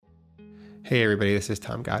Hey everybody, this is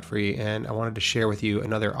Tom Godfrey, and I wanted to share with you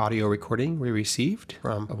another audio recording we received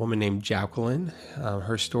from a woman named Jacqueline.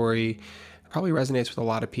 Her story probably resonates with a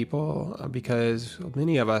lot of people because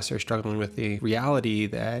many of us are struggling with the reality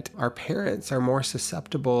that our parents are more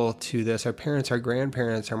susceptible to this. Our parents, our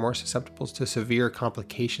grandparents are more susceptible to severe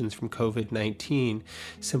complications from COVID-19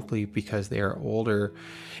 simply because they are older.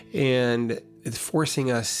 And it's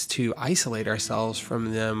forcing us to isolate ourselves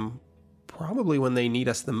from them probably when they need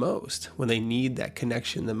us the most, when they need that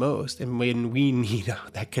connection the most, and when we need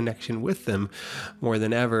that connection with them more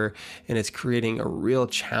than ever. And it's creating a real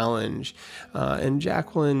challenge. And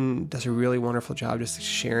Jacqueline does a really wonderful job just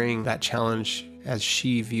sharing that challenge as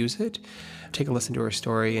she views it. Take a listen to her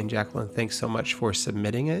story, and Jacqueline, thanks so much for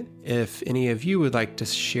submitting it. If any of you would like to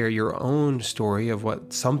share your own story of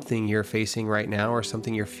what something you're facing right now or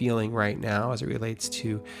something you're feeling right now as it relates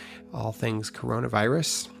to all things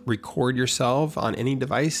coronavirus, record yourself on any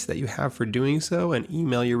device that you have for doing so and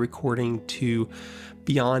email your recording to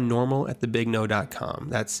beyondnormal@thebigknow.com.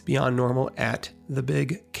 That's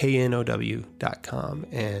beyondnormal@thebigknow.com.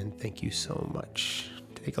 And thank you so much.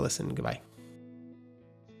 Take a listen. Goodbye.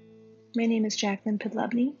 My name is Jacqueline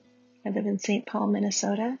Podlubny. I live in St. Paul,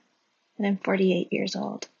 Minnesota, and I'm 48 years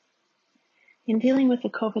old. In dealing with the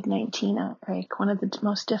COVID-19 outbreak, one of the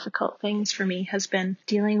most difficult things for me has been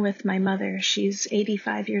dealing with my mother. She's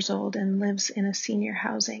 85 years old and lives in a senior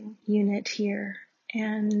housing unit here.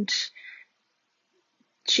 And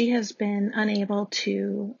she has been unable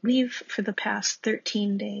to leave for the past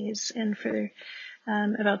 13 days. And for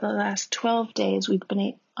about the last 12 days, we've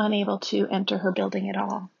been unable to enter her building at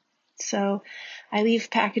all. So I leave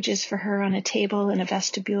packages for her on a table in a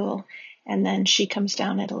vestibule, and then she comes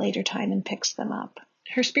down at a later time and picks them up.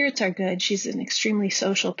 Her spirits are good. She's an extremely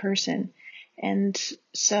social person. And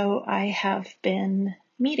so I have been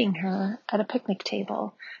meeting her at a picnic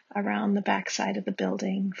table around the backside of the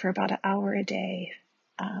building for about an hour a day.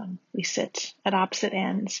 We sit at opposite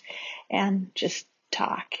ends and just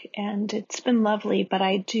talk. And it's been lovely, but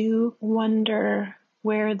I do wonder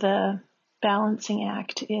where the balancing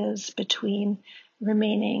act is between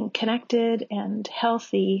remaining connected and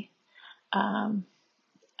healthy.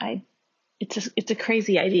 It's a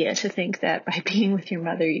crazy idea to think that by being with your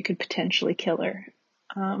mother, you could potentially kill her.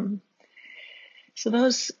 So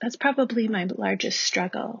that's probably my largest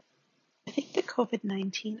struggle. I think the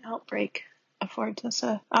COVID-19 outbreak affords us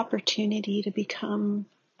an opportunity to become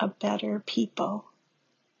a better people.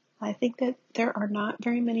 I think that there are not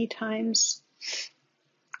very many times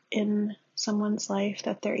in someone's life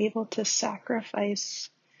that they're able to sacrifice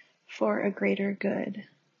for a greater good.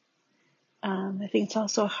 I think it's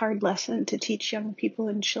also a hard lesson to teach young people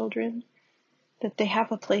and children that they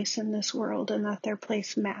have a place in this world and that their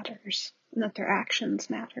place matters and that their actions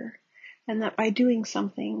matter, and that by doing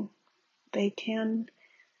something, they can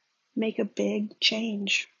make a big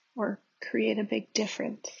change or create a big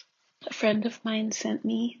difference. A friend of mine sent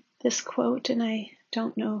me this quote, and I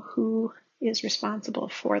don't know who is responsible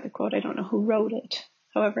for the quote. I don't know who wrote it.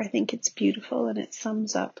 However, I think it's beautiful and it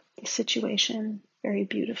sums up the situation very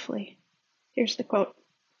beautifully. Here's the quote.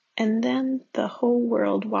 "And then the whole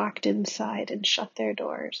world walked inside and shut their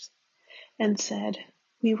doors and said,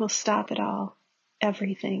 'We will stop it all,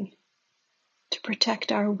 everything, to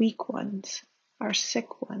protect our weak ones, our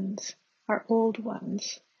sick ones, our old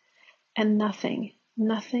ones.' And nothing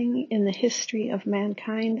in the history of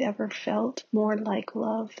mankind ever felt more like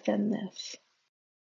love than this."